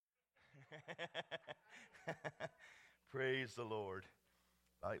Praise the Lord.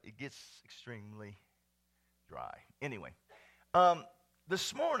 It gets extremely dry. Anyway,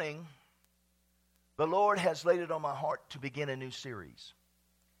 this morning, the Lord has laid it on my heart to begin a new series.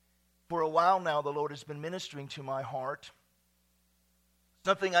 For a while now, the Lord has been ministering to my heart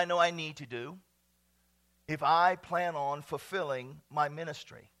something I know I need to do if I plan on fulfilling my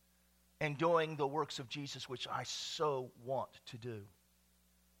ministry and doing the works of Jesus, which I so want to do.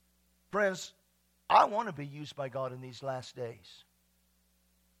 Friends, I want to be used by God in these last days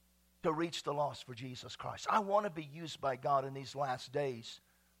to reach the lost for Jesus Christ. I want to be used by God in these last days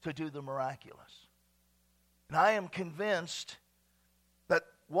to do the miraculous. And I am convinced that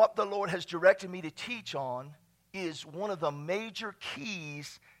what the Lord has directed me to teach on is one of the major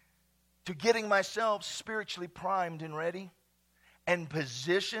keys to getting myself spiritually primed and ready and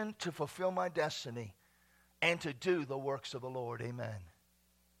positioned to fulfill my destiny and to do the works of the Lord. Amen.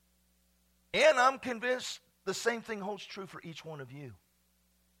 And I'm convinced the same thing holds true for each one of you.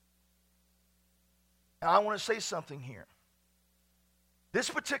 And I want to say something here. This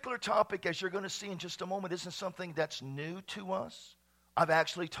particular topic, as you're going to see in just a moment, isn't something that's new to us. I've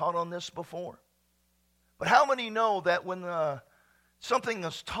actually taught on this before. But how many know that when something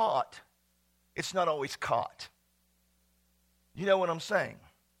is taught, it's not always caught? You know what I'm saying?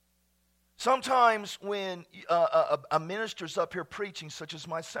 Sometimes when a minister's up here preaching, such as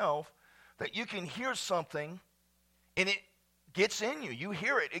myself, that you can hear something and it gets in you. You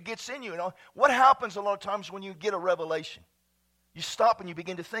hear it. It gets in you. You know, what happens a lot of times when you get a revelation? You stop and you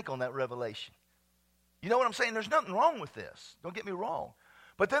begin to think on that revelation. You know what I'm saying? There's nothing wrong with this. Don't get me wrong.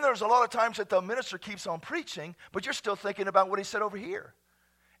 But then there's a lot of times that the minister keeps on preaching, but you're still thinking about what he said over here.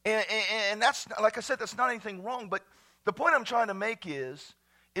 And that's, like I said, that's not anything wrong. But the point I'm trying to make is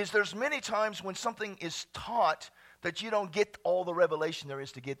there's many times when something is taught that you don't get all the revelation there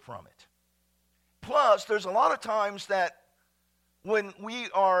is to get from it. Plus, there's a lot of times that when we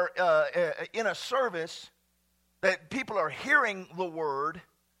are in a service that people are hearing the word,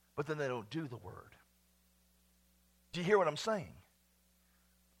 but then they don't do the word. Do you hear what I'm saying?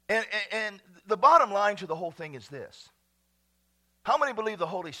 And the bottom line to the whole thing is this. How many believe the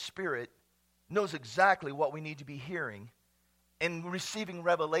Holy Spirit knows exactly what we need to be hearing and receiving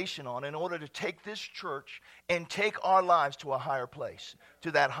revelation on in order to take this church and take our lives to a higher place,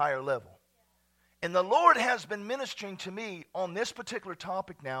 to that higher level? And the Lord has been ministering to me on this particular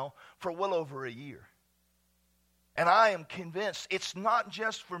topic now for well over a year. And I am convinced it's not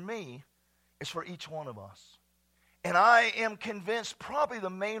just for me, it's for each one of us. And I am convinced probably the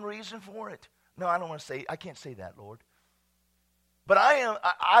main reason for it. No, I can't say that, Lord. But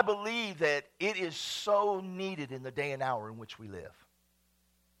I believe that it is so needed in the day and hour in which we live.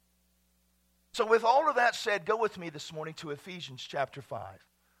 So with all of that said, go with me this morning to Ephesians chapter 5.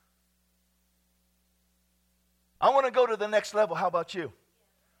 I want to go to the next level. How about you?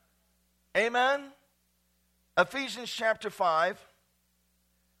 Amen? Ephesians chapter 5,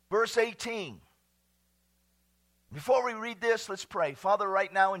 verse 18. Before we read this, let's pray. Father,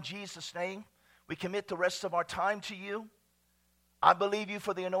 right now in Jesus' name, we commit the rest of our time to you. I believe you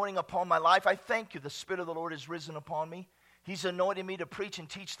for the anointing upon my life. I thank you the Spirit of the Lord has risen upon me. He's anointed me to preach and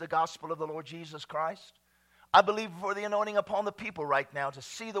teach the gospel of the Lord Jesus Christ. I believe for the anointing upon the people right now to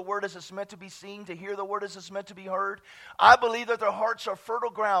see the word as it's meant to be seen, to hear the word as it's meant to be heard. I believe that their hearts are fertile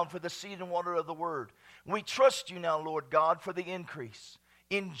ground for the seed and water of the word. We trust you now, Lord God, for the increase.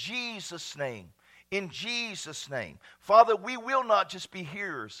 In Jesus' name. In Jesus' name. Father, we will not just be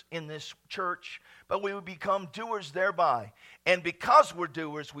hearers in this church, but we will become doers thereby. And because we're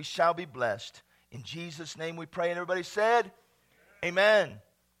doers, we shall be blessed. In Jesus' name we pray. And everybody said, Amen.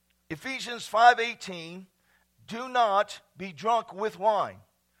 Ephesians 5:18, do not be drunk with wine.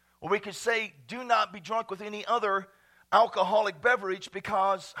 Or we could say, do not be drunk with any other alcoholic beverage,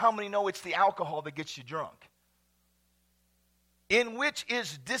 because how many know it's the alcohol that gets you drunk? In which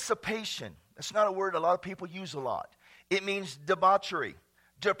is dissipation. That's not a word a lot of people use a lot. It means debauchery,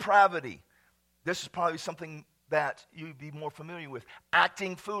 depravity. This is probably something that you'd be more familiar with.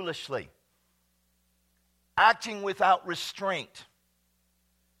 Acting foolishly. Acting without restraint.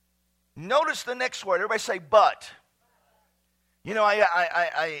 Notice the next word. Everybody say, but. You know,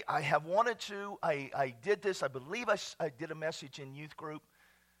 I have wanted to. I did this. I believe I did a message in youth group.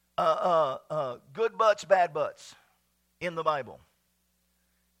 Good butts, bad butts in the Bible.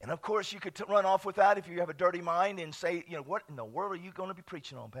 And of course, you could run off with that if you have a dirty mind and say, you know, what in the world are you going to be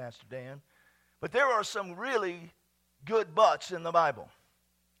preaching on, Pastor Dan? But there are some really good buts in the Bible.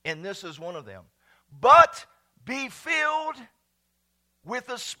 And this is one of them. But be filled with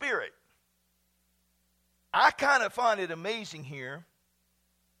the Spirit. I kind of find it amazing here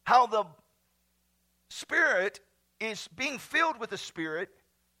how the Spirit is being filled with the Spirit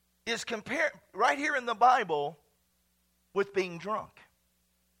is compared right here in the Bible with being drunk.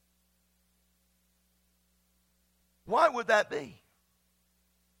 Why would that be?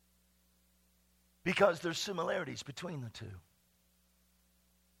 Because there's similarities between the two.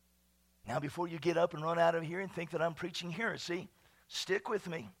 Now, before you get up and run out of here and think that I'm preaching heresy, stick with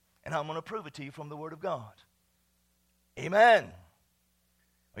me, and I'm going to prove it to you from the Word of God. Amen.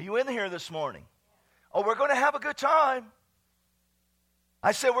 Are you in here this morning? Oh, we're going to have a good time.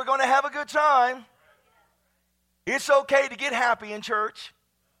 I said we're going to have a good time. It's okay to get happy in church.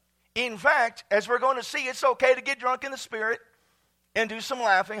 In fact, as we're going to see, it's okay to get drunk in the Spirit and do some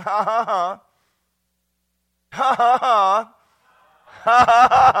laughing. Ha, ha, ha. Ha, ha, ha. Ha,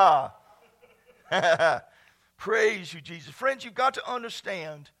 ha, ha. Praise you, Jesus. Friends, you've got to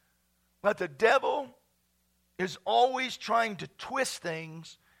understand that the devil is always trying to twist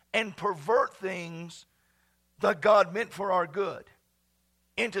things and pervert things that God meant for our good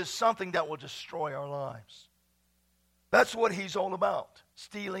into something that will destroy our lives. That's what he's all about.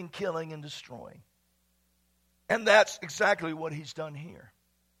 Stealing, killing, and destroying. And that's exactly what he's done here.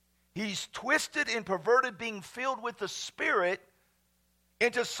 He's twisted and perverted being filled with the Spirit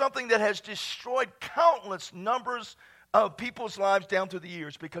into something that has destroyed countless numbers of people's lives down through the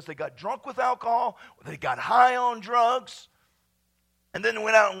years because they got drunk with alcohol, or they got high on drugs, and then they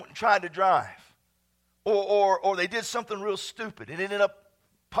went out and tried to drive. Or they did something real stupid and ended up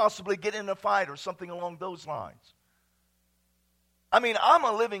possibly getting in a fight or something along those lines. I mean, I'm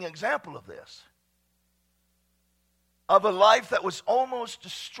a living example of this. Of a life that was almost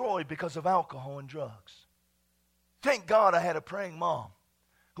destroyed because of alcohol and drugs. Thank God I had a praying mom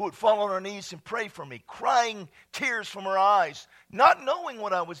who would fall on her knees and pray for me, crying tears from her eyes, not knowing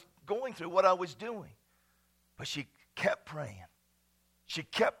what I was going through, what I was doing. But she kept praying. She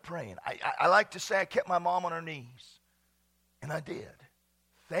kept praying. I like to say I kept my mom on her knees. And I did.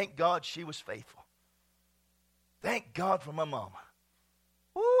 Thank God she was faithful. Thank God for my mama.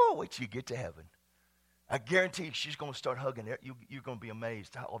 Woo, wait till you get to heaven. I guarantee you she's going to start hugging. You're going to be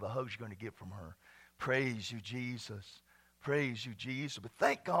amazed at all the hugs you're going to get from her. Praise you, Jesus. Praise you, Jesus. But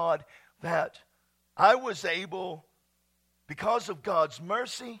thank God that I was able, because of God's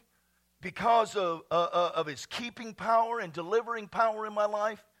mercy, because of his keeping power and delivering power in my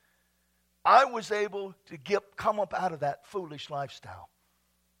life, I was able to come up out of that foolish lifestyle.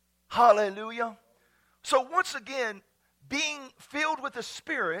 Hallelujah. So once again, being filled with the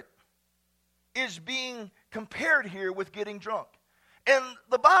Spirit is being compared here with getting drunk. And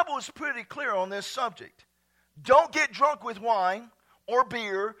the Bible is pretty clear on this subject. Don't get drunk with wine or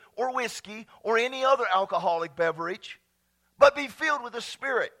beer or whiskey or any other alcoholic beverage, but be filled with the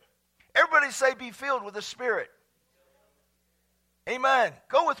Spirit. Everybody say, be filled with the Spirit. Amen.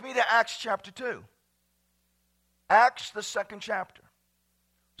 Go with me to Acts chapter 2. Acts, the 2nd chapter.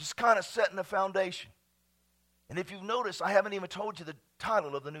 Just kind of setting the foundation. And if you've noticed, I haven't even told you the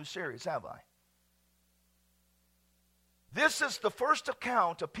title of the new series, have I? This is the first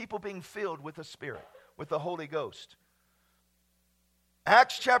account of people being filled with the Spirit, with the Holy Ghost.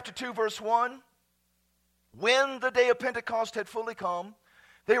 Acts chapter 2, verse 1. When the day of Pentecost had fully come,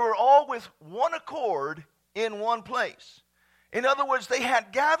 they were all with one accord in one place. In other words, they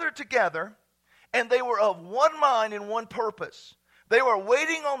had gathered together, and they were of one mind and one purpose. They were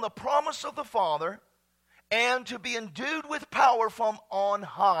waiting on the promise of the Father and to be endued with power from on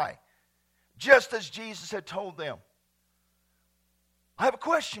high, just as Jesus had told them. I have a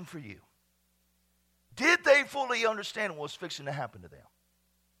question for you. Did they fully understand what was fixing to happen to them?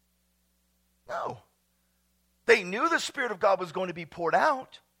 No. They knew the Spirit of God was going to be poured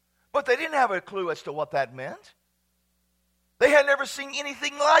out, but they didn't have a clue as to what that meant. They had never seen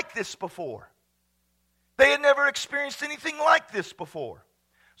anything like this before. They had never experienced anything like this before.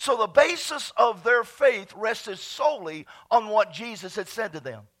 So the basis of their faith rested solely on what Jesus had said to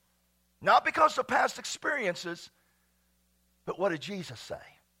them. Not because of past experiences, but what did Jesus say?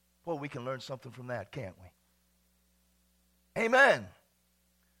 Well, we can learn something from that, can't we? Amen.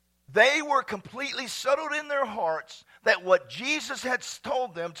 They were completely settled in their hearts that what Jesus had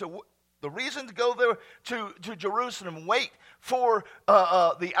told them, the reason to go there to Jerusalem and wait for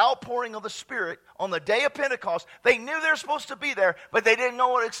the outpouring of the Spirit on the day of Pentecost, they knew they were supposed to be there, but they didn't know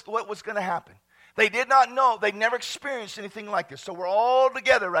what was going to happen. They did not know. They'd never experienced anything like this. So we're all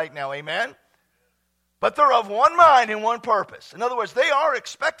together right now, amen? But they're of one mind and one purpose. In other words, they are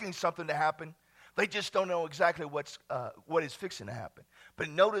expecting something to happen. They just don't know exactly what is fixing to happen. But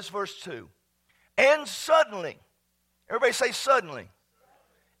notice verse 2. And suddenly, everybody say suddenly.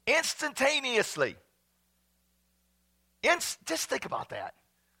 Instantaneously. Just think about that.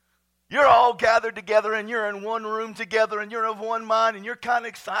 You're all gathered together and you're in one room together and you're of one mind and you're kind of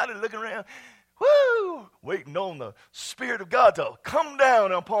excited looking around. Woo! Waiting on the Spirit of God to come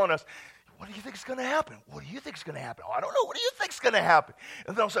down upon us. What do you think is going to happen? What do you think is going to happen? Oh, I don't know. What do you think is going to happen?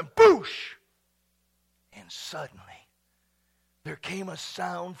 And then all of a sudden, boosh! And suddenly, there came a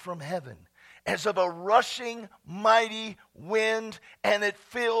sound from heaven as of a rushing mighty wind, and it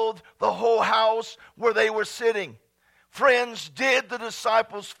filled the whole house where they were sitting. Friends, did the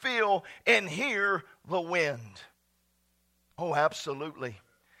disciples feel and hear the wind? Oh, absolutely.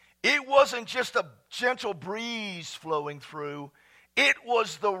 It wasn't just a gentle breeze flowing through. It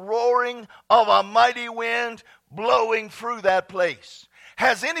was the roaring of a mighty wind blowing through that place.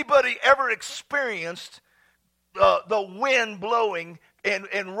 Has anybody ever experienced the wind blowing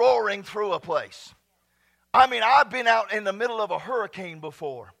and roaring through a place? I mean, I've been out in the middle of a hurricane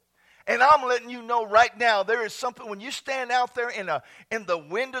before. And I'm letting you know right now, there is something when you stand out there and the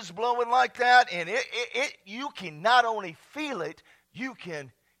wind is blowing like that, and you can not only feel it, you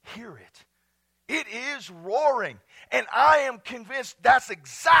can hear it. It is roaring. And I am convinced that's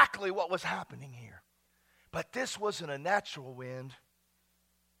exactly what was happening here. But this wasn't a natural wind.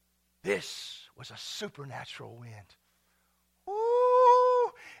 This was a supernatural wind.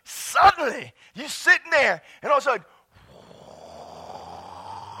 Ooh! Suddenly, you're sitting there, and all of a sudden,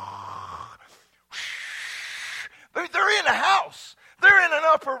 they're in a house. They're in an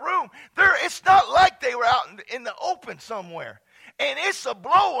upper room. It's not like they were out in the open somewhere. And it's a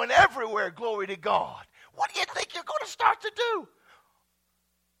blowing everywhere, glory to God. What do you think you're going to start to do?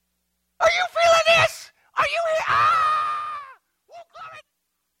 Are you feeling this? Are you here? Oh, glory.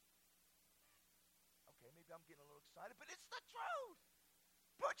 Okay, maybe I'm getting a little excited, but it's the truth.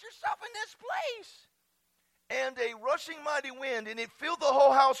 Put yourself in this place. And a rushing mighty wind, and it filled the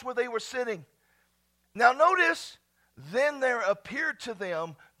whole house where they were sitting. Now notice, then there appeared to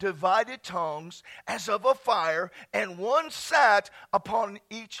them divided tongues as of a fire, and one sat upon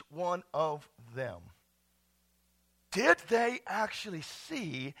each one of them. Did they actually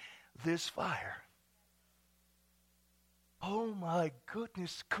see this fire? Oh my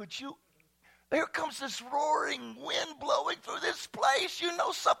goodness, could you? Here comes this roaring wind blowing through this place. You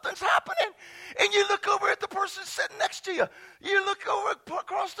know something's happening. And you look over at the person sitting next to you. You look over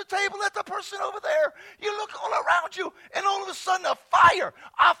across the table at the person over there. You look all around you, and all of a sudden a fire,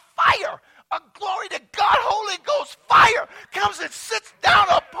 a glory to God, Holy Ghost fire comes and sits down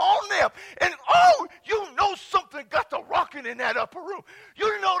upon them. And oh, you know something got to rocking in that upper room.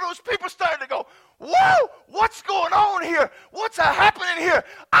 You know those people starting to go, whoa, what's going on here? What's happening here?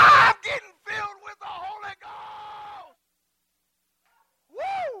 I'm getting filled with the Holy Ghost.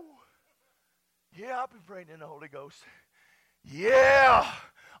 Woo! Yeah, I've been praying in the Holy Ghost. Yeah,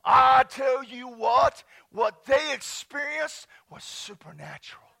 I tell you what they experienced was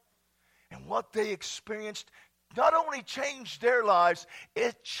supernatural. And what they experienced not only changed their lives,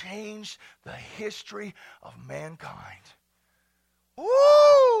 it changed the history of mankind.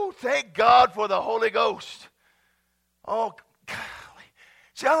 Woo! Thank God for the Holy Ghost. Oh, golly.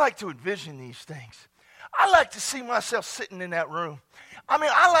 See, I like to envision these things. I like to see myself sitting in that room. I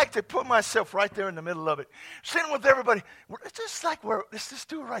mean, I like to put myself right there in the middle of it, sitting with everybody. It's just like let's just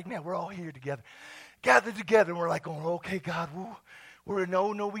do it right now. We're all here together, gathered together, and we're like going, okay, God, woo. We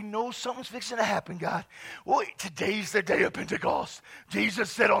know something's fixing to happen, God. Well, today's the day of Pentecost.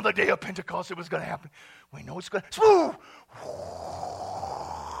 Jesus said on the day of Pentecost it was going to happen. We know it's going to. Woo!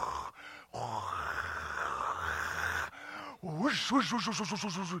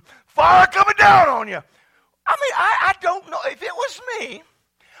 Fire coming down on you. I mean, I don't know. If it was me,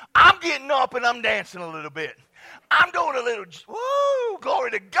 I'm getting up and I'm dancing a little bit. I'm doing a little, woo,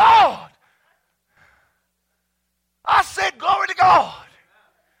 glory to God. I said, glory to God.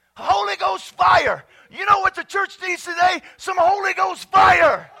 Holy Ghost fire. You know what the church needs today? Some Holy Ghost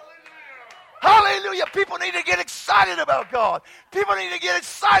fire. Hallelujah. People need to get excited about God. People need to get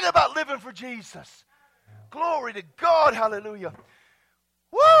excited about living for Jesus. Glory to God. Hallelujah.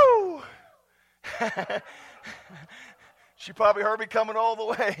 Woo! She probably heard me coming all the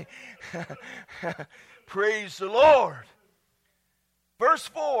way. Praise the Lord. Verse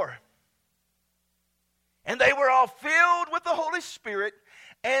 4. And they were all filled with the Holy Spirit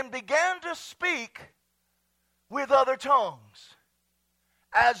and began to speak with other tongues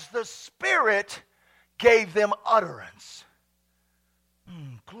as the Spirit gave them utterance.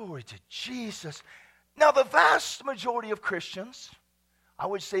 Glory to Jesus. Now, the vast majority of Christians, I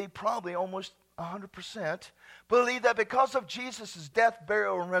would say probably almost 100%, believe that because of Jesus' death,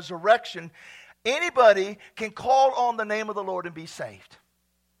 burial, and resurrection, anybody can call on the name of the Lord and be saved.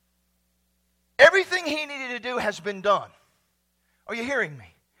 Everything he needed to do has been done. Are you hearing me?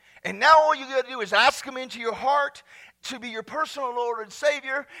 And now all you got to do is ask him into your heart to be your personal Lord and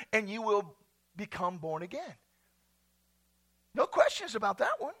Savior, and you will become born again. No questions about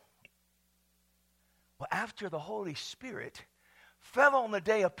that one. Well, after the Holy Spirit fell on the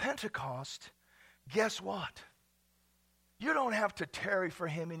day of Pentecost, guess what? You don't have to tarry for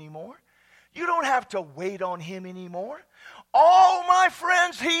him anymore. You don't have to wait on him anymore. Oh, my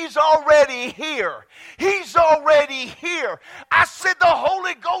friends, he's already here. He's already here. I said the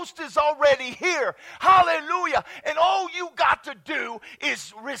Holy Ghost is already here. Hallelujah. And all you got to do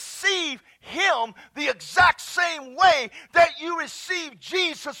is receive him the exact same way that you received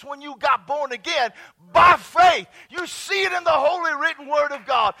Jesus when you got born again, by faith. You see it in the holy written word of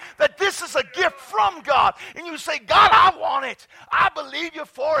God, that this is a gift from God. And you say, God, I want it. I believe you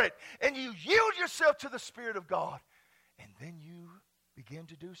for it. And you yield yourself to the Spirit of God. And then you begin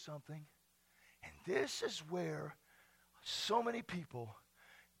to do something. And this is where so many people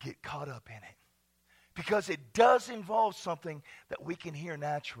get caught up in it. Because it does involve something that we can hear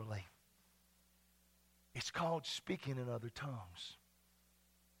naturally. It's called speaking in other tongues.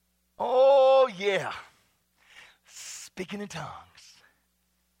 Oh, yeah. Speaking in tongues.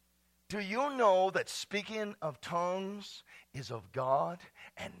 Do you know that speaking of tongues is of God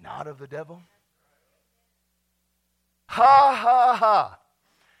and not of the devil? Ha, ha, ha.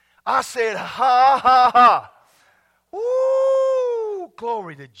 I said, ha, ha, ha. Ooh,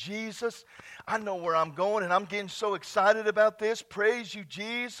 glory to Jesus. I know where I'm going, and I'm getting so excited about this. Praise you,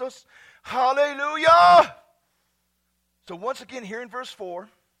 Jesus. Hallelujah. So once again, here in verse 4,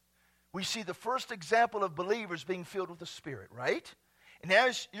 we see the first example of believers being filled with the Spirit, right? And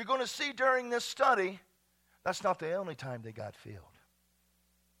as you're going to see during this study, that's not the only time they got filled.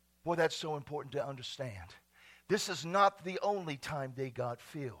 Boy, that's so important to understand. This is not the only time they got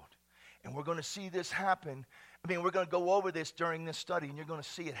filled. And we're going to see this happen. We're going to go over this during this study, and you're going to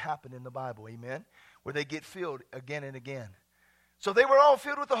see it happen in the Bible, amen? Where they get filled again and again. So they were all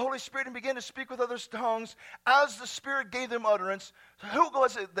filled with the Holy Spirit and began to speak with other tongues as the Spirit gave them utterance. So who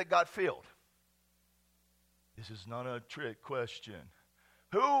was it that got filled? This is not a trick question.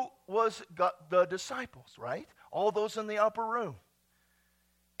 Who was the disciples, right? All those in the upper room.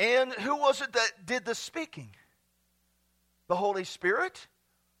 And who was it that did the speaking? The Holy Spirit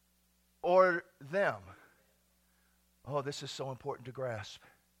or them? Oh, this is so important to grasp.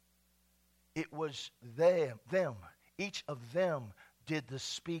 It was them. Each of them did the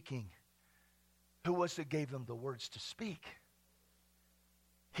speaking. Who was it that gave them the words to speak?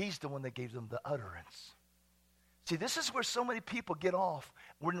 He's the one that gave them the utterance. See, this is where so many people get off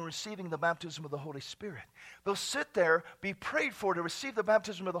when receiving the baptism of the Holy Spirit. They'll sit there, be prayed for to receive the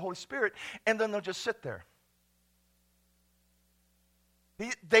baptism of the Holy Spirit, and then they'll just sit there.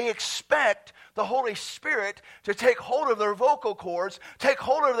 They expect the Holy Spirit to take hold of their vocal cords, take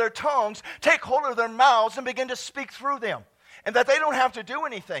hold of their tongues, take hold of their mouths, and begin to speak through them. And that they don't have to do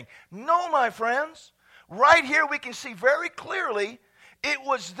anything. No, my friends. Right here we can see very clearly it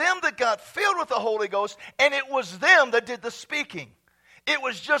was them that got filled with the Holy Ghost, and it was them that did the speaking. It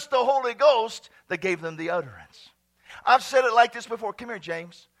was just the Holy Ghost that gave them the utterance. I've said it like this before. Come here,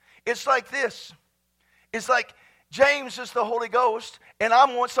 James. It's like this. It's like James is the Holy Ghost, and I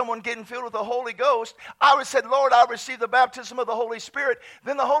want someone getting filled with the Holy Ghost. I would say, Lord, I receive the baptism of the Holy Spirit.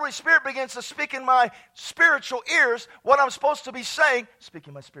 Then the Holy Spirit begins to speak in my spiritual ears what I'm supposed to be saying. Speak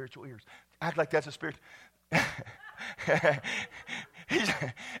in my spiritual ears. Act like that's a spirit.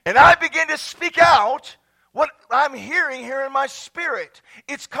 And I begin to speak out what I'm hearing here in my spirit.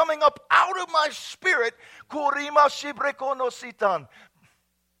 It's coming up out of my spirit. Kurima shibreko no sitan.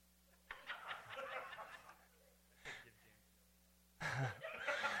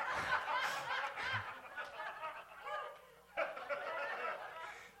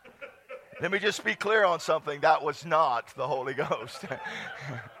 Let me just be clear on something. That was not the Holy Ghost.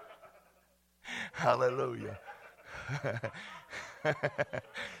 Hallelujah.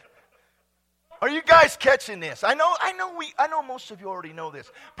 Are you guys catching this? I know most of you already know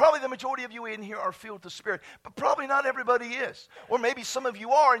this. Probably the majority of you in here are filled with the Spirit, but probably not everybody is. Or maybe some of you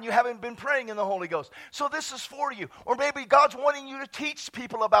are and you haven't been praying in the Holy Ghost. So this is for you. Or maybe God's wanting you to teach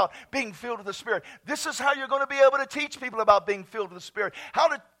people about being filled with the Spirit. This is how you're going to be able to teach people about being filled with the Spirit. How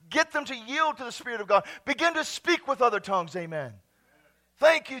to get them to yield to the Spirit of God. Begin to speak with other tongues. Amen.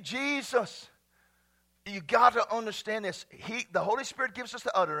 Thank you, Jesus. You got to understand this. The Holy Spirit gives us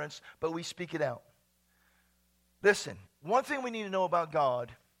the utterance, but we speak it out. Listen, one thing we need to know about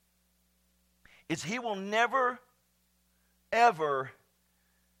God is He will never, ever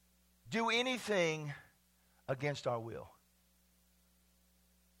do anything against our will.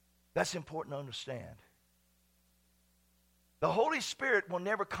 That's important to understand. The Holy Spirit will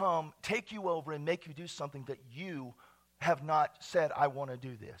never come, take you over, and make you do something that you have not said, I want to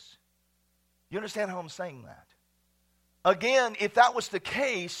do this. You understand how I'm saying that? Again, if that was the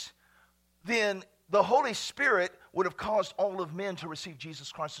case, then the Holy Spirit would have caused all of men to receive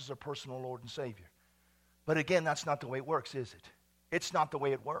Jesus Christ as their personal Lord and Savior. But again, that's not the way it works, is it? It's not the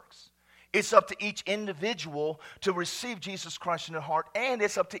way it works. It's up to each individual to receive Jesus Christ in their heart, and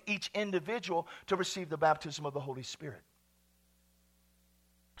it's up to each individual to receive the baptism of the Holy Spirit.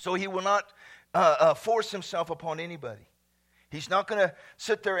 So he will not force himself upon anybody. He's not going to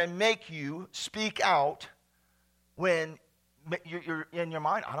sit there and make you speak out when you're in your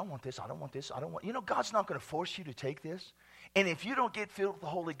mind, I don't want this, I don't want this, I don't want... You know, God's not going to force you to take this. And if you don't get filled with the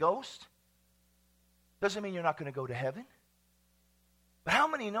Holy Ghost, doesn't mean you're not going to go to heaven. But how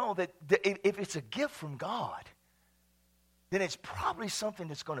many know that if it's a gift from God, then it's probably something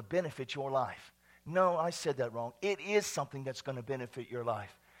that's going to benefit your life? No, I said that wrong. It is something that's going to benefit your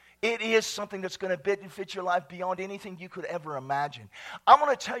life. It is something that's going to benefit your life beyond anything you could ever imagine. I'm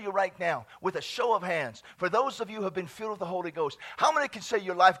going to tell you right now, with a show of hands, for those of you who have been filled with the Holy Ghost, how many can say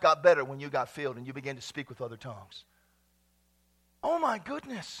your life got better when you got filled and you began to speak with other tongues? Oh my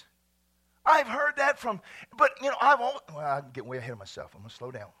goodness. I've heard that from, but you know, I'm getting way ahead of myself. I'm going to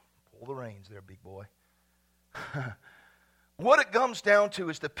slow down. Pull the reins there, big boy. What it comes down to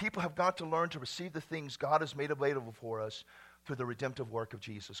is that people have got to learn to receive the things God has made available for us through the redemptive work of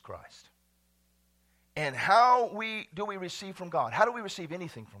Jesus Christ. And how do we receive from God? How do we receive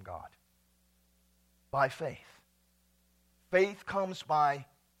anything from God? By faith. Faith comes by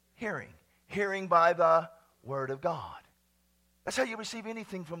hearing. Hearing by the Word of God. That's how you receive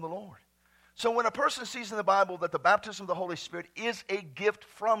anything from the Lord. So when a person sees in the Bible that the baptism of the Holy Spirit is a gift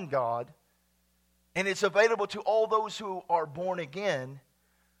from God, and it's available to all those who are born again,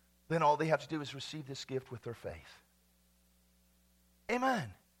 then all they have to do is receive this gift with their faith.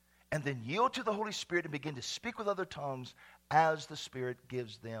 Amen. And then yield to the Holy Spirit and begin to speak with other tongues as the Spirit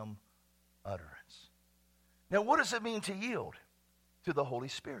gives them utterance. Now, what does it mean to yield to the Holy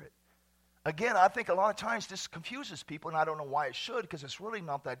Spirit? Again, I think a lot of times this confuses people, and I don't know why it should, because it's really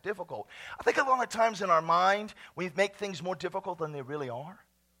not that difficult. I think a lot of times in our mind, we make things more difficult than they really are.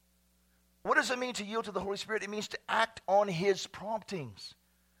 What does it mean to yield to the Holy Spirit? It means to act on His promptings.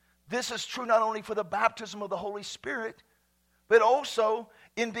 This is true not only for the baptism of the Holy Spirit, but also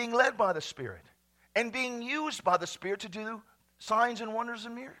in being led by the Spirit and being used by the Spirit to do signs and wonders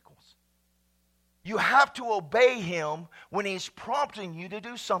and miracles. You have to obey Him when He's prompting you to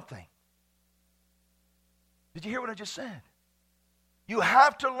do something. Did you hear what I just said? You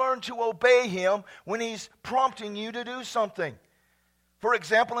have to learn to obey Him when He's prompting you to do something. For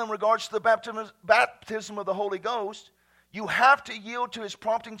example, in regards to the baptism of the Holy Ghost, you have to yield to His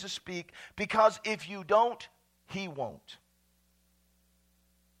prompting to speak, because if you don't, He won't.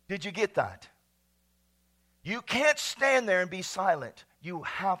 Did you get that? You can't stand there and be silent. You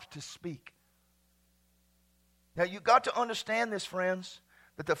have to speak. Now, you've got to understand this, friends.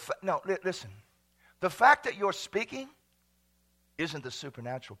 Listen. The fact that you're speaking isn't the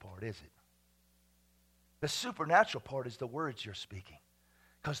supernatural part, is it? The supernatural part is the words you're speaking.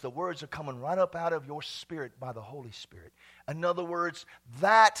 Because the words are coming right up out of your spirit by the Holy Spirit. In other words,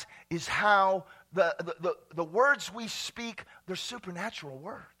 that is how the words we speak, they're supernatural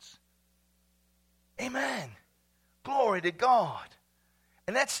words. Amen. Glory to God.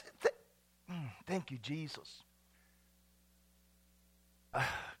 And thank you, Jesus.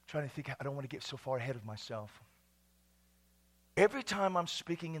 Trying to think, I don't want to get so far ahead of myself. Every time I'm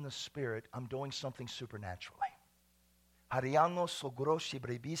speaking in the Spirit, I'm doing something supernaturally. I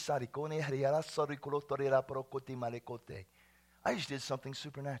just did something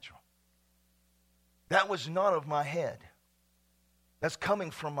supernatural. That was not of my head. That's coming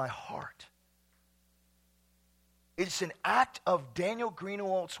from my heart. It's an act of Daniel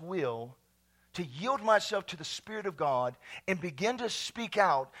Greenawalt's will to yield myself to the Spirit of God and begin to speak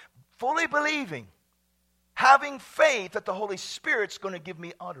out, fully believing, having faith that the Holy Spirit's going to give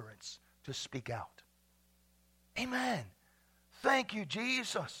me utterance to speak out. Amen. Thank you,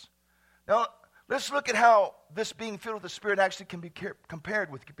 Jesus. Now, let's look at how this being filled with the Spirit actually can be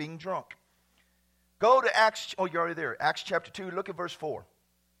compared with being drunk. Go to Acts, you're already there. Acts chapter 2, look at verse 4.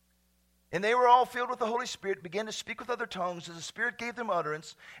 And they were all filled with the Holy Spirit, began to speak with other tongues as the Spirit gave them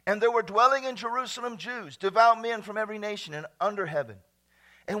utterance. And there were dwelling in Jerusalem Jews, devout men from every nation and under heaven.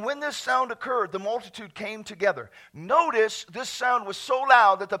 And when this sound occurred, the multitude came together. Notice this sound was so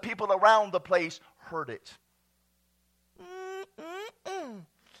loud that the people around the place heard it.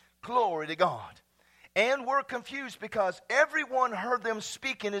 Glory to God. And were confused because everyone heard them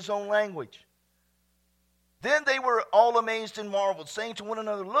speak in his own language. Then they were all amazed and marveled, saying to one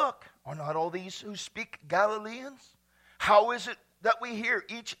another, Look, are not all these who speak Galileans? How is it that we hear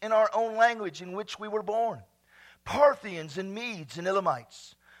each in our own language in which we were born? Parthians and Medes and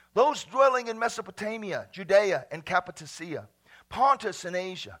Elamites, those dwelling in Mesopotamia, Judea and Cappadocia, Pontus and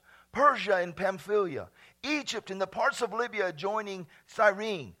Asia, Persia and Pamphylia, Egypt and the parts of Libya adjoining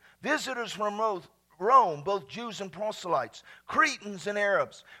Cyrene, visitors from Rome, both Jews and proselytes, Cretans and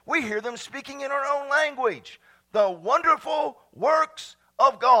Arabs. We hear them speaking in our own language, the wonderful works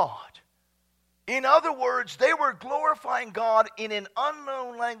of God. In other words, they were glorifying God in an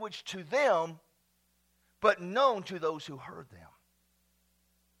unknown language to them, but known to those who heard them.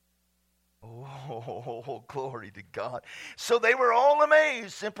 Oh, glory to God. So they were all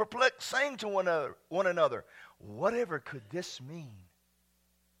amazed and perplexed, saying to one another, whatever could this mean?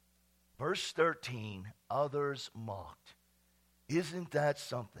 Verse 13, others mocked. Isn't that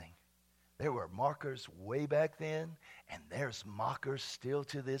something? There were mockers way back then, and there's mockers still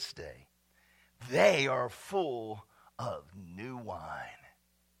to this day. They are full of new wine.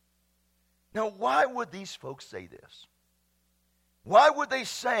 Now, why would these folks say this? Why would they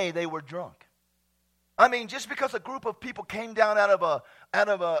say they were drunk? I mean, just because a group of people came down out of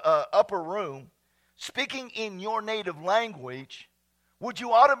a upper room, speaking in your native language, would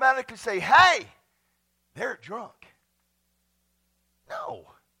you automatically say, hey, they're drunk? No.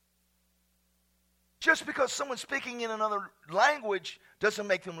 Just because someone's speaking in another language doesn't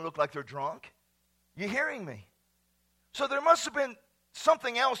make them look like they're drunk. You hearing me? So there must have been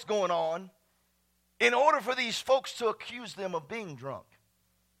something else going on in order for these folks to accuse them of being drunk.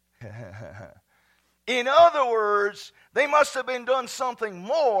 In other words, they must have been done something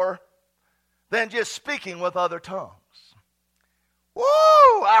more than just speaking with other tongues. Woo!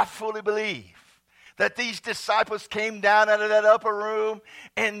 I fully believe that these disciples came down out of that upper room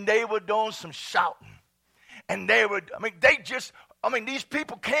and they were doing some shouting. And these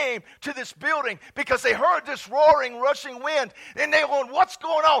people came to this building because they heard this roaring, rushing wind. And they were going, what's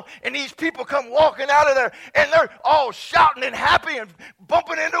going on? And these people come walking out of there. And they're all shouting and happy and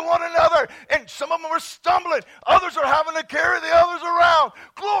bumping into one another. And some of them are stumbling. Others are having to carry the others around.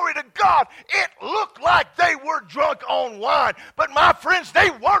 Glory to God. It looked like they were drunk on wine. But my friends, they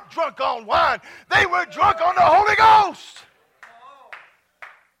weren't drunk on wine. They were drunk on the Holy Ghost.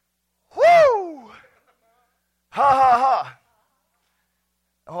 Woo! Ha, ha, ha.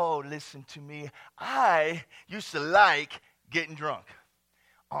 Oh, listen to me. I used to like getting drunk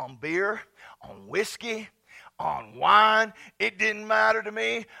on beer, on whiskey, on wine. It didn't matter to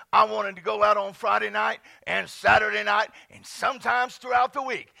me. I wanted to go out on Friday night and Saturday night and sometimes throughout the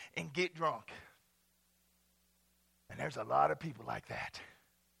week and get drunk. And there's a lot of people like that.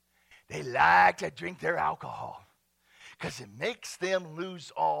 They like to drink their alcohol because it makes them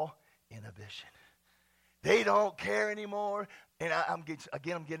lose all inhibition. They don't care anymore. And I'm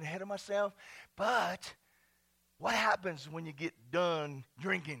getting ahead of myself. But what happens when you get done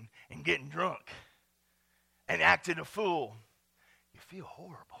drinking and getting drunk and acting a fool? You feel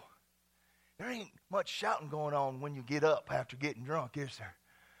horrible. There ain't much shouting going on when you get up after getting drunk, is there?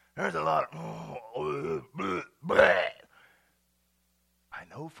 There's a lot of, I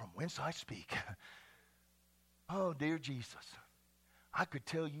know from whence I speak. Oh, dear Jesus. I could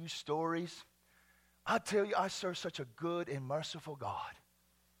tell you stories. I tell you, I serve such a good and merciful God.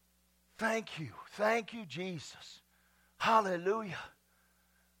 Thank you, Jesus. Hallelujah.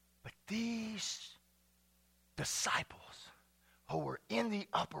 But these disciples who were in the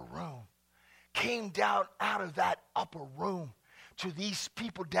upper room came down out of that upper room to these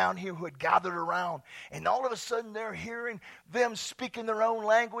people down here who had gathered around. And all of a sudden they're hearing them speak in their own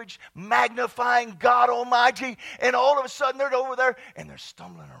language, magnifying God Almighty. And all of a sudden they're over there and they're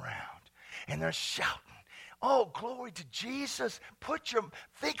stumbling around. And they're shouting, oh, glory to Jesus.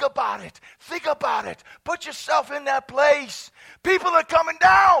 Think about it. Think about it. Put yourself in that place. People are coming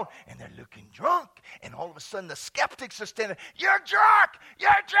down, and they're looking drunk. And all of a sudden, the skeptics are standing, you're drunk.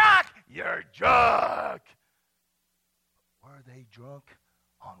 You're drunk. You're drunk. Were they drunk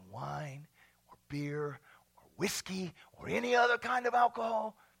on wine or beer or whiskey or any other kind of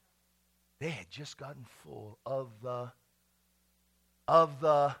alcohol? They had just gotten full of the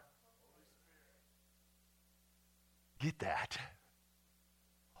get that?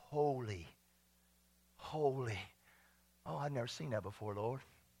 Holy. Oh, I've never seen that before, Lord.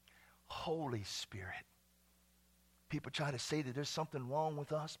 Holy Spirit. People try to say that there's something wrong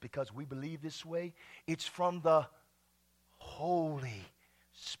with us because we believe this way. It's from the Holy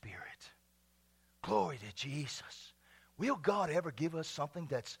Spirit. Glory to Jesus. Will God ever give us something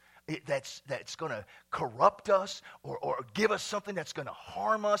that's that's going to corrupt us or give us something that's going to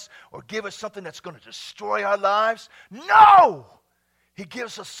harm us or give us something that's going to destroy our lives. No! He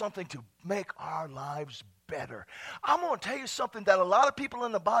gives us something to make our lives better. I'm going to tell you something that a lot of people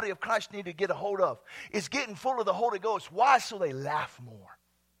in the body of Christ need to get a hold of. Is getting full of the Holy Ghost. Why? So they laugh more.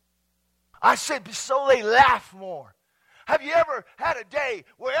 I said, so they laugh more. Have you ever had a day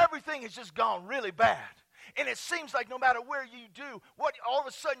where everything has just gone really bad? And it seems like no matter where you do, all of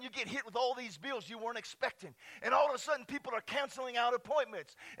a sudden you get hit with all these bills you weren't expecting. And all of a sudden people are canceling out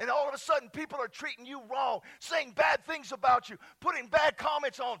appointments. And all of a sudden people are treating you wrong, saying bad things about you, putting bad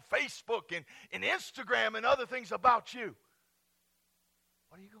comments on Facebook and Instagram and other things about you.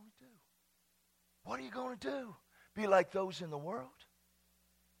 What are you going to do? What are you going to do? Be like those in the world?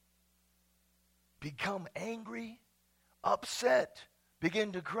 Become angry, upset,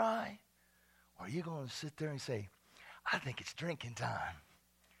 begin to cry? Or are you going to sit there and say, I think it's drinking time.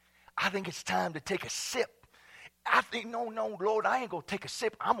 I think it's time to take a sip. I think, no, Lord, I ain't going to take a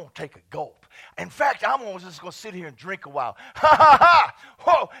sip. I'm going to take a gulp. In fact, I'm just going to sit here and drink a while. Ha, ha, ha.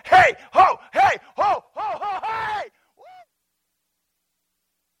 Ho, hey, ho, hey, ho, ho, ho, hey. Woo.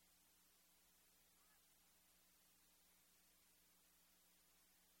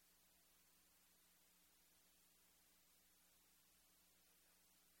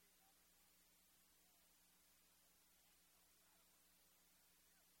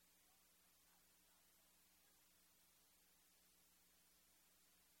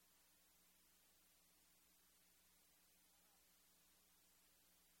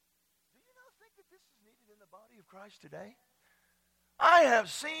 Think that this is needed in the body of Christ today? I have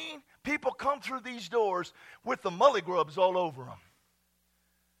seen people come through these doors with the mully grubs all over them.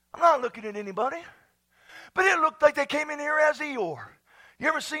 I'm not looking at anybody, but it looked like they came in here as Eeyore. You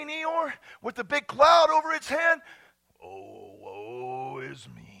ever seen Eeyore with the big cloud over its head? Oh, woe is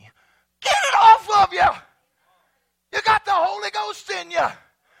me. Get it off of you! You got the Holy Ghost in you.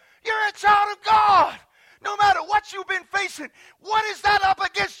 You're a child of God. No matter what you've been facing, what is that up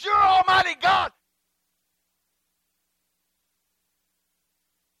against your Almighty God?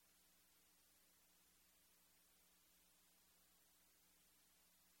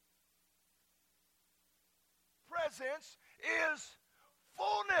 Presence is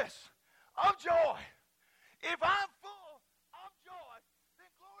fullness of joy. If I'm full of joy, then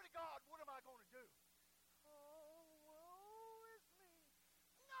glory to God, what am I going to do? Oh, woe is me.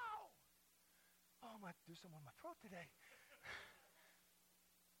 No! Oh, I might do something on my throat today.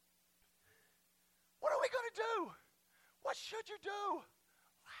 What are we going to do? What should you do?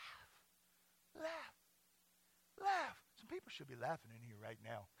 Laugh. Laugh. Laugh. Some people should be laughing in here right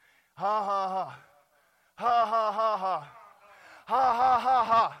now. Ha, ha, ha. Ha, ha, ha, ha. Ha, ha, ha,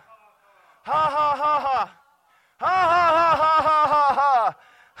 ha. Ha, ha, ha, ha. Ha, ha, ha, ha, ha, ha.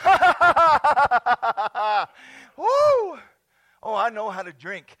 Ha, ha, ha, ha. Woo! Oh, I know how to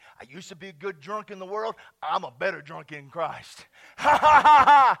drink. I used to be a good drunk in the world. I'm a better drunk in Christ. Ha, ha, ha,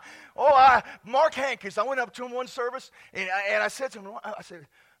 ha. Oh, Mark Hankins, I went up to him one service, and I said to him, I said,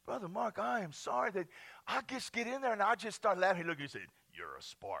 Brother Mark, I am sorry that I just get in there, and I just start laughing. He looked, he said, you're a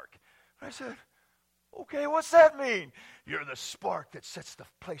spark. And I said, okay, what's that mean? You're the spark that sets the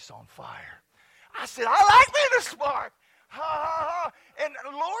place on fire. I said, I like being a spark. Ha, ha, ha. And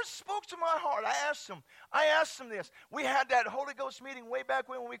the Lord spoke to my heart. I asked him this. We had that Holy Ghost meeting way back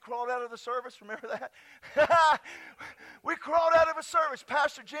when we crawled out of the service. Remember that? We crawled out of a service.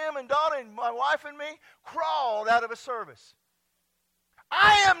 Pastor Jim and Donna and my wife and me crawled out of a service.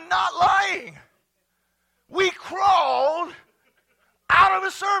 I am not lying. We crawled out of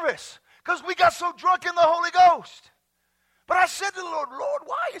a service because we got so drunk in the Holy Ghost. But I said to the Lord, Lord,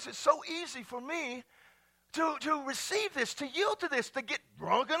 why is it so easy for me to receive this, to yield to this, to get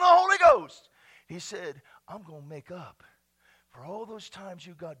drunk in the Holy Ghost? He said, I'm going to make up for all those times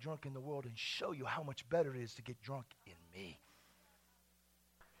you got drunk in the world and show you how much better it is to get drunk in me.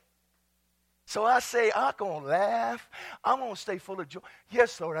 So I say, I'm going to laugh. I'm going to stay full of joy.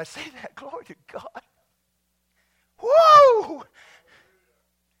 Yes, Lord, I say that. Glory to God. Woo!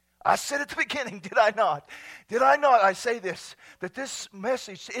 I said at the beginning, did I not? Did I not? I say this, that this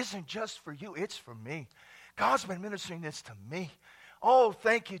message isn't just for you, it's for me. God's been ministering this to me. Oh,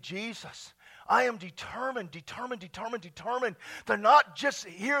 thank you, Jesus. I am determined to not just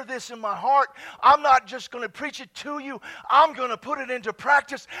hear this in my heart. I'm not just going to preach it to you. I'm going to put it into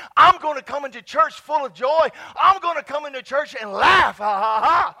practice. I'm going to come into church full of joy. I'm going to come into church and laugh. Ha, ha,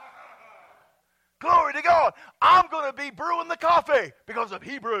 ha. Glory to God. I'm going to be brewing the coffee because of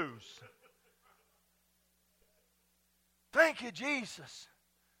Hebrews. Thank you, Jesus.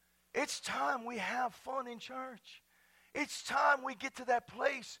 It's time we have fun in church. It's time we get to that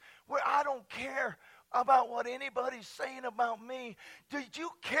place where I don't care about what anybody's saying about me. Did you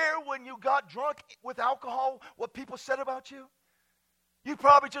care when you got drunk with alcohol what people said about you? You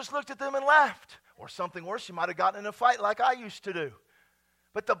probably just looked at them and laughed. Or something worse, you might have gotten in a fight like I used to do.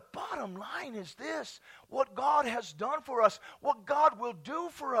 But the bottom line is this: what God has done for us, what God will do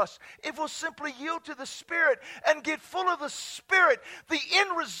for us, if we'll simply yield to the Spirit and get full of the Spirit, the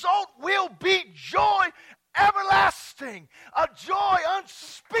end result will be joy everlasting, a joy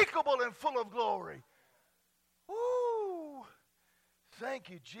unspeakable and full of glory. Woo! Thank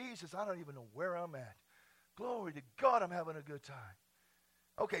you, Jesus. I don't even know where I'm at. Glory to God, I'm having a good time.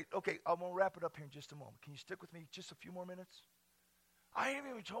 Okay, I'm going to wrap it up here in just a moment. Can you stick with me just a few more minutes? I haven't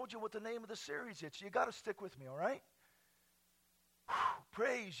even told you what the name of the series is. So you got to stick with me, all right? Whew,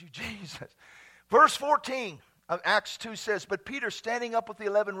 praise you, Jesus. Verse 14 of Acts 2 says, "But Peter, standing up with the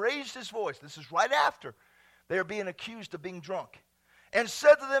 11, raised his voice." This is right after they are being accused of being drunk. "And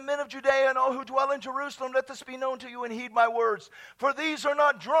said to the men of Judea and all who dwell in Jerusalem, let this be known to you and heed my words. For these are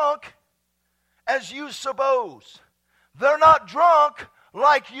not drunk as you suppose. They're not drunk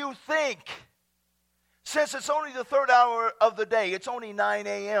like you think. Since it's only the third hour of the day, it's only 9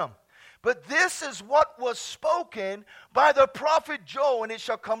 a.m. But this is what was spoken by the prophet Joel, and it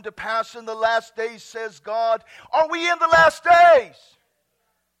shall come to pass in the last days, says God." Are we in the last days?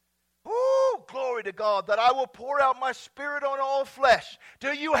 Ooh, glory to God, "that I will pour out my Spirit on all flesh."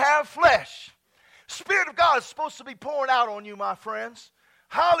 Do you have flesh? Spirit of God is supposed to be pouring out on you, my friends.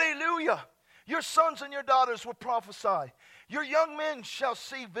 Hallelujah. Your sons and your daughters will prophesy. Your young men shall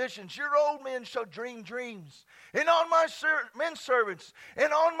see visions. Your old men shall dream dreams. And on my men servants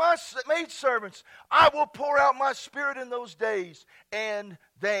and on my maid servants, I will pour out my Spirit in those days, and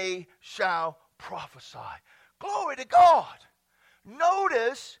they shall prophesy. Glory to God.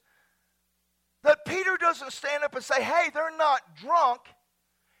 Notice that Peter doesn't stand up and say, "Hey, they're not drunk."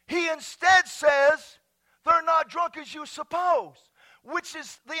 He instead says, "They're not drunk as you suppose." Which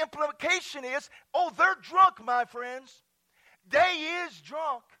is, the implication is, oh, they're drunk, my friends. They is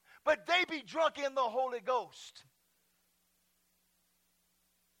drunk, but they be drunk in the Holy Ghost.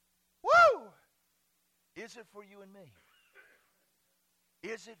 Woo! Is it for you and me?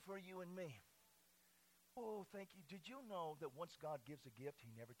 Is it for you and me? Oh, thank you. Did you know that once God gives a gift, He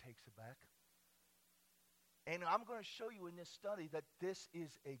never takes it back? And I'm going to show you in this study that this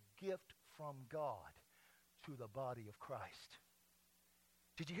is a gift from God to the body of Christ.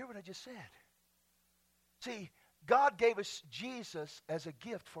 Did you hear what I just said? See, God gave us Jesus as a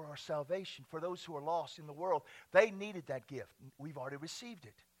gift for our salvation, for those who are lost in the world. They needed that gift. We've already received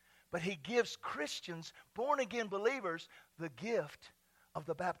it. But He gives Christians, born-again believers, the gift of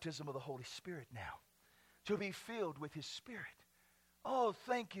the baptism of the Holy Spirit now, to be filled with His Spirit. Oh,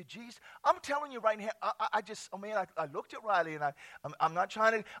 thank you, Jesus. I'm telling you right now, I looked at Riley, and I'm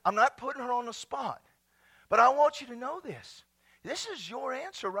not putting her on the spot. But I want you to know this. This is your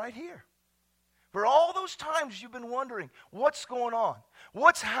answer right here. For all those times you've been wondering, what's going on?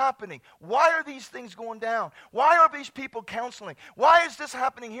 What's happening? Why are these things going down? Why are these people counseling? Why is this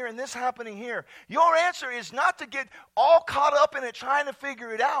happening here and this happening here? Your answer is not to get all caught up in it trying to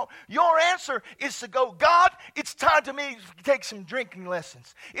figure it out. Your answer is to go, God, it's time to me to take some drinking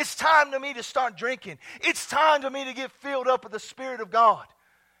lessons. It's time to me to start drinking. It's time to me to get filled up with the Spirit of God.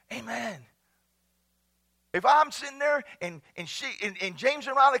 Amen. If I'm sitting there and James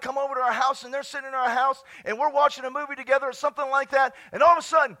and Riley come over to our house and they're sitting in our house and we're watching a movie together or something like that, and all of a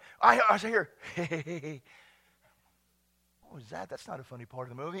sudden I hear, hey, what was that? That's not a funny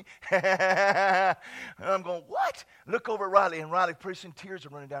part of the movie. And I'm going, what? Look over at Riley, and Riley, pretty soon tears are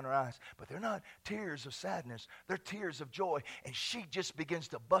running down her eyes. But they're not tears of sadness. They're tears of joy. And she just begins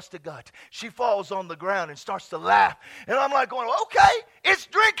to bust a gut. She falls on the ground and starts to laugh. And I'm like going, okay, it's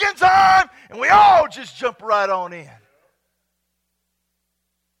drinking time. And we all just jump right on in.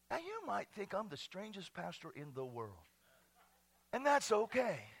 Now, you might think I'm the strangest pastor in the world. And that's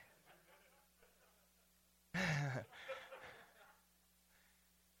okay.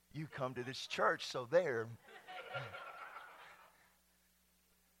 You come to this church, so there.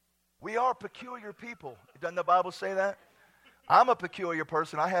 We are peculiar people. Doesn't the Bible say that? I'm a peculiar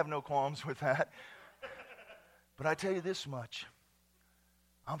person. I have no qualms with that. But I tell you this much.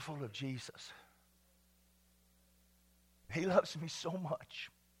 I'm full of Jesus. He loves me so much.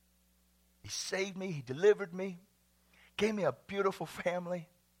 He saved me. He delivered me. Gave me a beautiful family.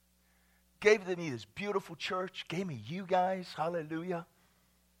 Gave me this beautiful church. Gave me you guys. Hallelujah.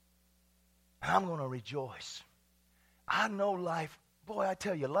 And I'm going to rejoice. I know life, boy, I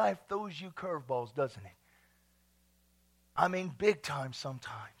tell you, life throws you curveballs, doesn't it? I mean, big time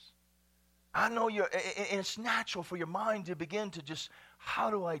sometimes. I know and it's natural for your mind to begin to just, how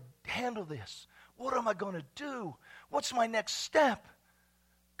do I handle this? What am I going to do? What's my next step?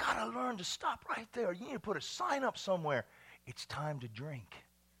 Got to learn to stop right there. You need to put a sign up somewhere. It's time to drink.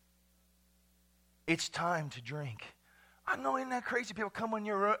 It's time to drink. I know, isn't that crazy? People come in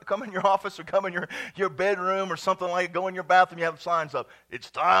your office or come in your bedroom or something like that, go in your bathroom, you have signs up. It's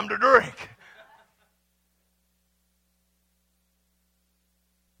time to drink.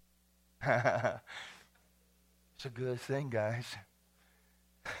 It's a good thing, guys.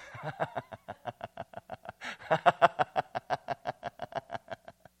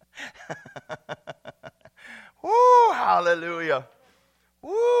 Woo, hallelujah.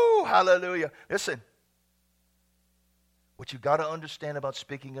 Woo, hallelujah. Listen, what you got to understand about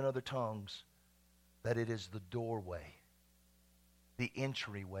speaking in other tongues, that it is the doorway, the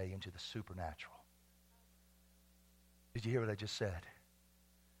entryway into the supernatural. Did you hear what I just said?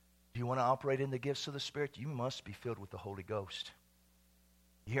 Do you want to operate in the gifts of the Spirit? You must be filled with the Holy Ghost.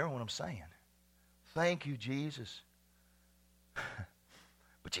 You hear what I'm saying? Thank you, Jesus.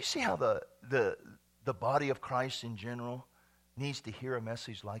 But you see how the body of Christ in general needs to hear a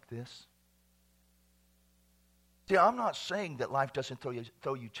message like this? See, I'm not saying that life doesn't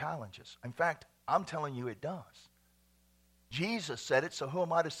throw you challenges. In fact, I'm telling you it does. Jesus said it, so who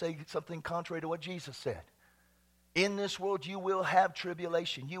am I to say something contrary to what Jesus said? In this world you will have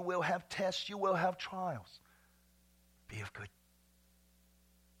tribulation. You will have tests. You will have trials. Be of good.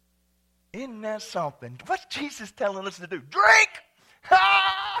 Isn't that something? What's Jesus telling us to do? Drink!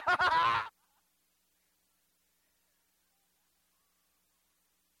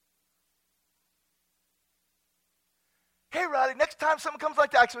 Hey, Riley, next time something comes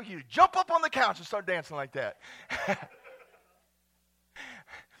like that, I expect you to jump up on the couch and start dancing like that.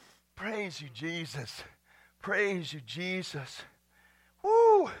 Praise you, Jesus. Praise you, Jesus.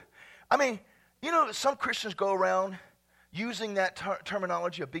 Woo! I mean, you know, some Christians go around using that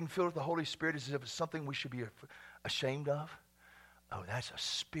terminology of being filled with the Holy Spirit as if it's something we should be ashamed of. Oh, that's a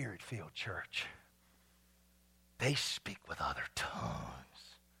Spirit-filled church. They speak with other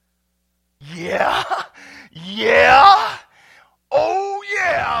tongues. Yeah. Yeah. Oh,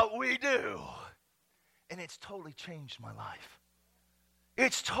 yeah, we do. And it's totally changed my life.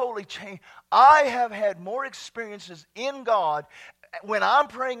 It's totally changed. I have had more experiences in God when I'm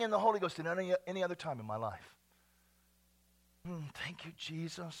praying in the Holy Ghost than any other time in my life. Thank you,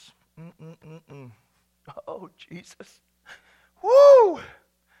 Jesus. Oh, Jesus. Woo!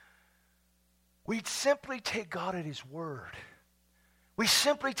 We simply take God at His word. We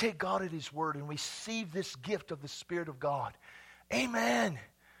simply take God at His word and receive this gift of the Spirit of God. Amen.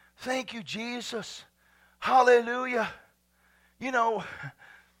 Thank you, Jesus. Hallelujah. You know,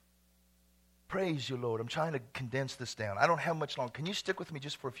 praise you, Lord. I'm trying to condense this down. I don't have much longer. Can you stick with me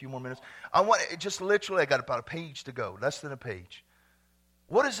just for a few more minutes? I got about a page to go, less than a page.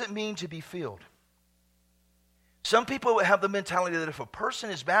 What does it mean to be filled? Some people have the mentality that if a person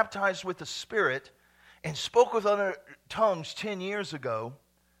is baptized with the Spirit and spoke with other tongues 10 years ago,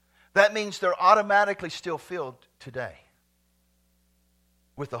 that means they're automatically still filled today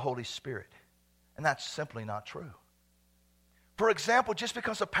with the Holy Spirit. And that's simply not true. For example, just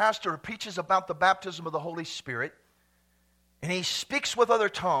because a pastor preaches about the baptism of the Holy Spirit and he speaks with other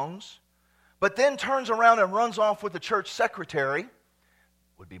tongues, but then turns around and runs off with the church secretary,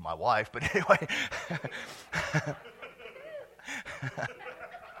 would be my wife, but anyway.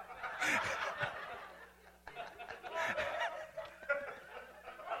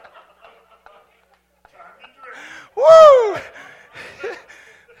 Woo!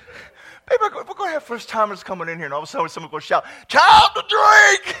 Baby, we're going to have first timers coming in here, and all of a sudden someone's going to shout, "Time to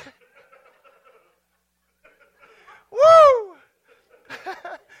drink!" Woo!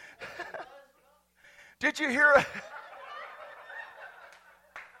 Did you hear it?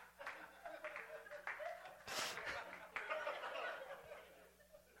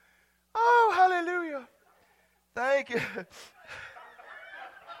 Oh, hallelujah. Thank you.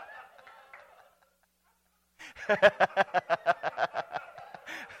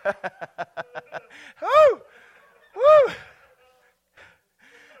 Woo! Woo!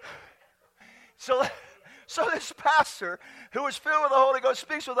 So this pastor who was filled with the Holy Ghost,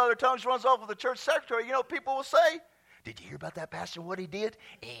 speaks with other tongues, runs off with the church secretary. You know what people will say? Did you hear about that pastor, what he did?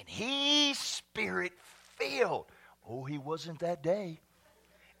 And he's Spirit-filled. Oh, he wasn't that day.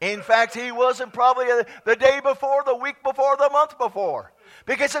 In fact, he wasn't probably the day before, the week before, the month before.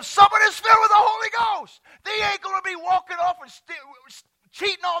 Because if someone is filled with the Holy Ghost, they ain't going to be walking off and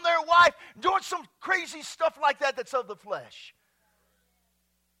cheating on their wife, doing some crazy stuff like that that's of the flesh.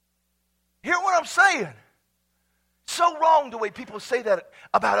 Hear what I'm saying? So wrong the way people say that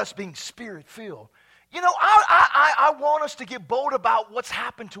about us being Spirit-filled. You know, I want us to get bold about what's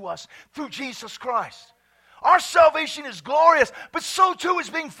happened to us through Jesus Christ. Our salvation is glorious, but so too is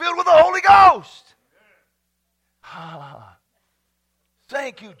being filled with the Holy Ghost.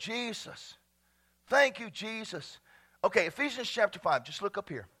 Thank you, Jesus. Thank you, Jesus. Okay, Ephesians chapter 5. Just look up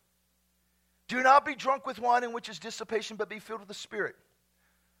here. Do not be drunk with wine, in which is dissipation, but be filled with the Spirit.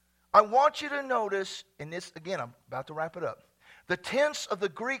 I want you to notice, and this, again, I'm about to wrap it up. The tense of the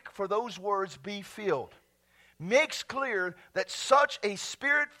Greek for those words, be filled, makes clear that such a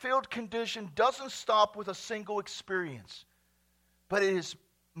Spirit-filled condition doesn't stop with a single experience, but it is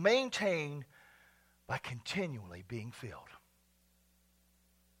maintained by continually being filled.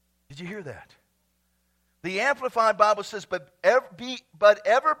 Did you hear that? The Amplified Bible says, but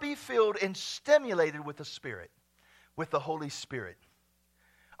ever be filled and stimulated with the Spirit, with the Holy Spirit.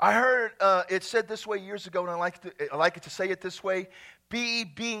 I heard it said this way years ago, and I like it to say it this way: be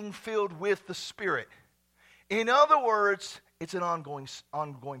being filled with the Spirit. In other words, it's an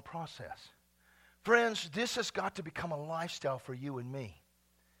ongoing process. Friends, this has got to become a lifestyle for you and me.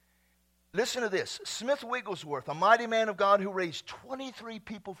 Listen to this. Smith Wigglesworth, a mighty man of God who raised 23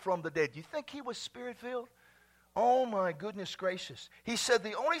 people from the dead. You think he was Spirit-filled? Oh my goodness gracious. He said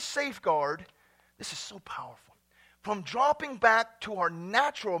the only safeguard, this is so powerful, from dropping back to our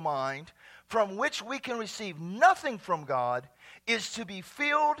natural mind, from which we can receive nothing from God, is to be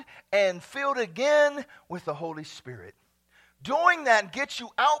filled and filled again with the Holy Spirit. Doing that gets you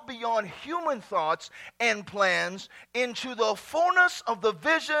out beyond human thoughts and plans into the fullness of the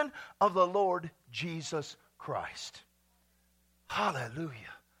vision of the Lord Jesus Christ. Hallelujah.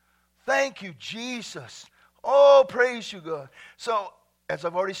 Thank you, Jesus. Oh, praise you, God. So, as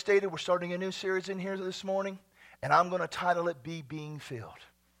I've already stated, we're starting a new series in here this morning, and I'm going to title it, Be Being Filled.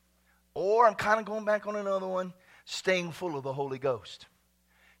 Or I'm kind of going back on another one, Staying Full of the Holy Ghost.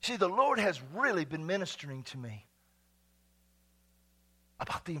 See, the Lord has really been ministering to me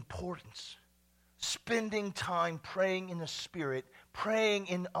about the importance, spending time praying in the Spirit, praying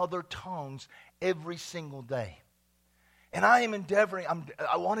in other tongues every single day. And I am endeavoring,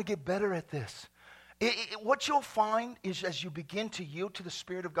 I want to get better at this. What you'll find is as you begin to yield to the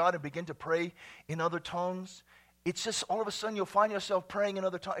Spirit of God and begin to pray in other tongues, it's just all of a sudden you'll find yourself praying in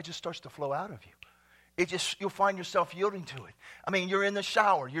other tongues. It just starts to flow out of you. You'll find yourself yielding to it. I mean, you're in the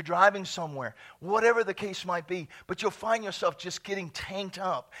shower, you're driving somewhere, whatever the case might be, but you'll find yourself just getting tanked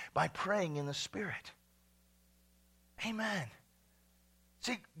up by praying in the Spirit. Amen.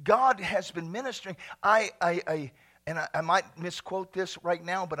 See, God has been ministering. I might misquote this right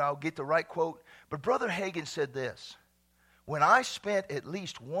now, but I'll get the right quote. But Brother Hagin said this: when I spent at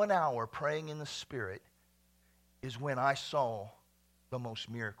least 1 hour praying in the Spirit is when I saw the most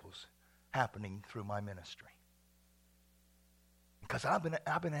miracles happening through my ministry. Because I've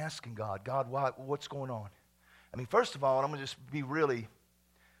been asking God, what's going on? I mean, first of all, I'm going to just be really,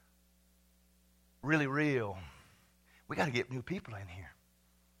 really real. We got to get new people in here.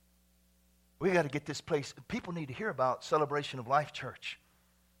 We got to get this place. People need to hear about Celebration of Life Church.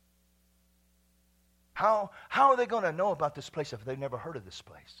 How are they going to know about this place if they've never heard of this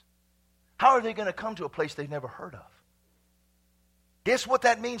place? How are they going to come to a place they've never heard of? Guess what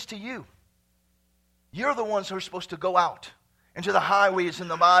that means to you? You're the ones who are supposed to go out into the highways and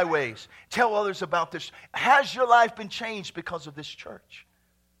the byways. Tell others about this. Has your life been changed because of this church?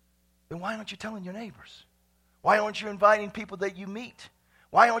 Then why aren't you telling your neighbors? Why aren't you inviting people that you meet?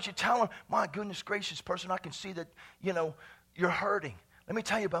 Why aren't you telling them, my goodness gracious person, I can see that, you're hurting. Let me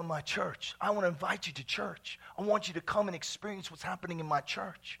tell you about my church. I want to invite you to church. I want you to come and experience what's happening in my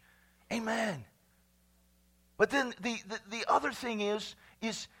church. Amen. But then the other thing is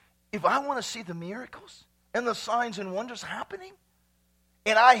if I want to see the miracles and the signs and wonders happening,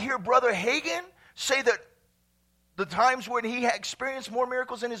 and I hear Brother Hagin say that the times when he had experienced more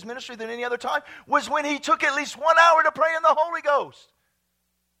miracles in his ministry than any other time was when he took at least 1 hour to pray in the Holy Ghost.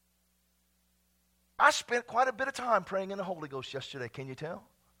 I spent quite a bit of time praying in the Holy Ghost yesterday. Can you tell?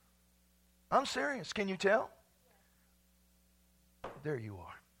 I'm serious. Can you tell? There you are.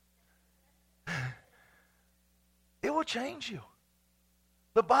 It will change you.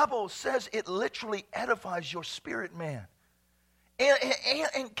 The Bible says it literally edifies your spirit, man.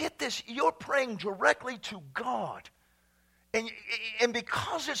 And get this, you're praying directly to God. And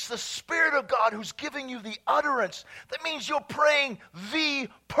because it's the Spirit of God who's giving you the utterance, that means you're praying the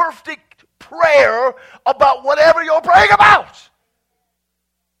perfect prayer about whatever you're praying about.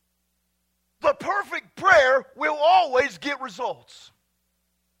 The perfect prayer will always get results.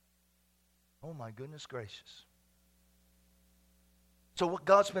 Oh my goodness gracious. So what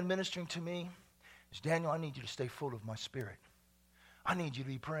God's been ministering to me, is, Daniel, I need you to stay full of my Spirit. I need you to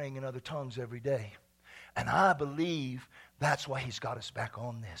be praying in other tongues every day. And I believe that's why he's got us back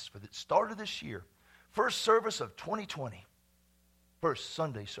on this. For the start of this year, first service of 2020, first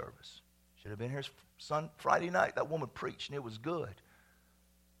Sunday service. Should have been here Friday night. That woman preached, and it was good.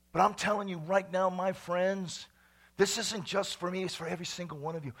 But I'm telling you right now, my friends, this isn't just for me. It's for every single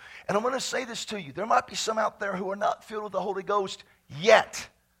one of you. And I'm going to say this to you. There might be some out there who are not filled with the Holy Ghost yet.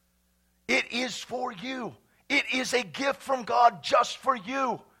 It is for you. It is a gift from God just for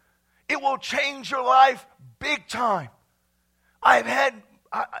you. It will change your life big time.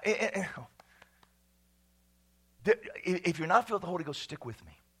 If you're not filled with the Holy Ghost, stick with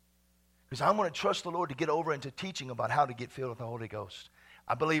me. Because I'm going to trust the Lord to get over into teaching about how to get filled with the Holy Ghost.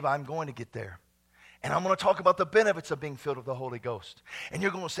 I believe I'm going to get there. And I'm going to talk about the benefits of being filled with the Holy Ghost. And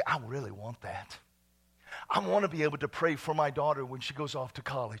you're going to say, I really want that. I want to be able to pray for my daughter when she goes off to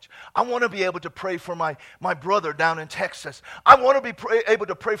college. I want to be able to pray for my brother down in Texas. I want to be able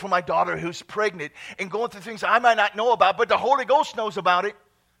to pray for my daughter who's pregnant and going through things I might not know about, but the Holy Ghost knows about it.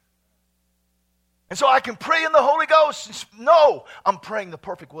 And so I can pray in the Holy Ghost and know I'm praying the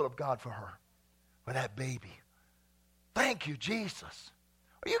perfect will of God for her, for that baby. Thank you, Jesus.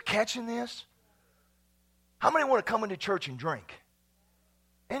 Are you catching this? How many want to come into church and drink?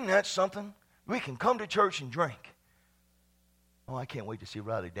 Isn't that something? We can come to church and drink. Oh, I can't wait to see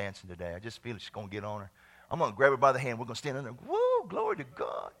Riley dancing today. I just feel she's going to get on her. I'm going to grab her by the hand. We're going to stand in there. Woo, glory to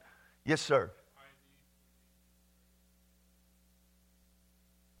God. Yes, sir.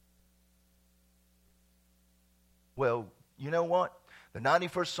 Well, you know what? The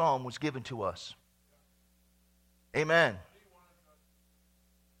 91st Psalm was given to us. Amen.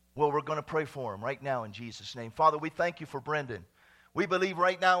 Well, we're going to pray for him right now in Jesus' name. Father, we thank you for Brendan. We believe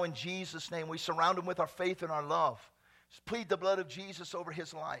right now in Jesus' name. We surround him with our faith and our love. Plead the blood of Jesus over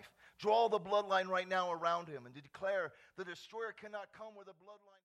his life. Draw the bloodline right now around him and declare the destroyer cannot come where the bloodline...